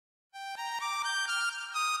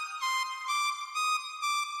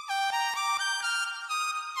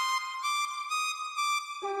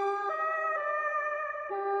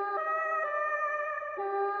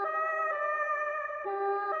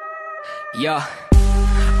Yeah,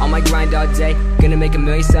 on my grind all day, gonna make $1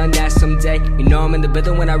 million selling that someday. You know I'm in the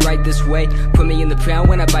building when I write this way. Put me in the pound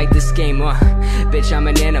when I bite this game, bitch, I'm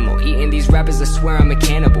an animal, eating these rappers, I swear I'm a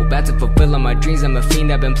cannibal. About to fulfill all my dreams, I'm a fiend.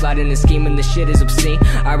 I've been plotting and scheming, this shit is obscene.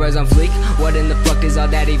 I rise on fleek, what in the fuck does all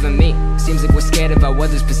that even mean? Seems like we're scared of how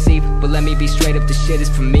others perceive, but let me be straight up, this shit is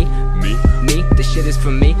for me. Me, this shit is for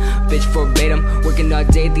me. Bitch, verbatim, working all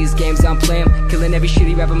day, these games I'm playing. Killing every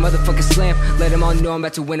shitty rapper, motherfucker slam. Let them all know I'm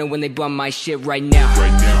about to win it when they bum my shit right now.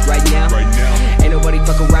 Right now. Ain't nobody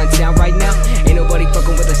fucking around town right now. Ain't nobody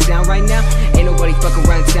fucking with the sound right now. Ain't nobody fucking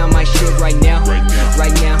around town my shit right now.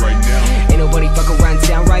 Right now. Ain't nobody fucking around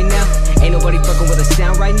town right now. Ain't nobody fucking with the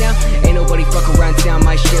sound right now. Ain't nobody fucking around town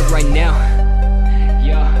my shit right now.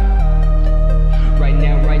 Yeah. Right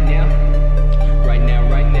now.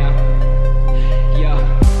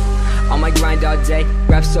 On my grind all day,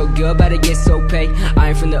 rap so good, but I get so paid. I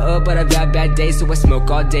ain't from the hood, but I've had bad days, so I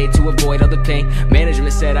smoke all day to avoid all the pain.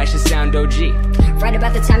 Management said I should sound OG. Right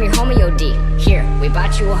about the time your homie OD. Here, we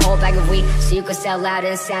bought you a whole bag of weed, so you could sell loud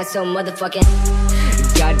and sound so motherfucking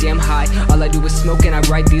goddamn high. All I do is smoke and I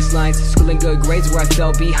write these lines. Schooling good grades where I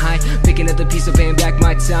fell behind. Picking up the piece of paying back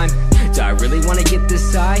my time. Do I really wanna get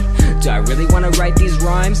this high? Do I really wanna write these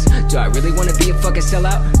rhymes? Do I really wanna be a fucking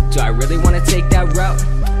sellout? Do I really wanna take that route?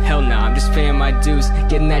 Hell nah, I'm just paying my dues.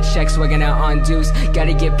 Getting that check so I can out on dues.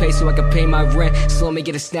 Gotta get paid so I can pay my rent. So let me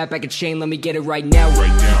get a snapback, a chain, let me get it right now.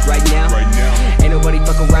 Right now. Ain't nobody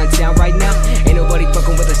fucking around town right now. Ain't nobody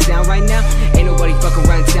fucking with the sound right now. Ain't nobody fucking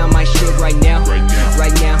around town my shit right now.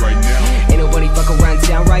 Right now. Ain't nobody fucking around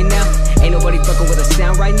town right now. Ain't nobody fucking with the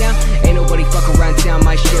sound right now. Ain't nobody fucking around town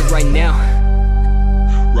my shit right now.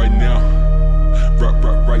 Right now.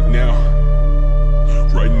 Right now.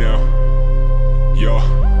 Right now. Yeah.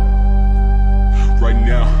 Right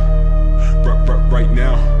now, right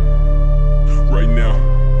now, right now,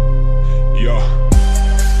 yeah,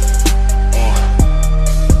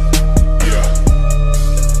 yeah,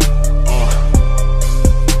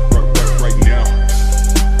 right now,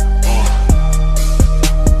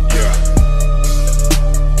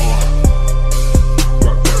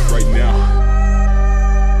 yeah, right now.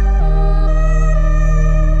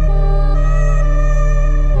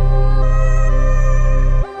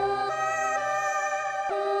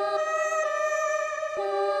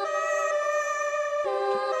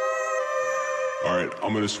 All right,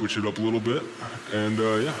 I'm gonna switch it up a little bit, and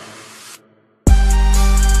yeah.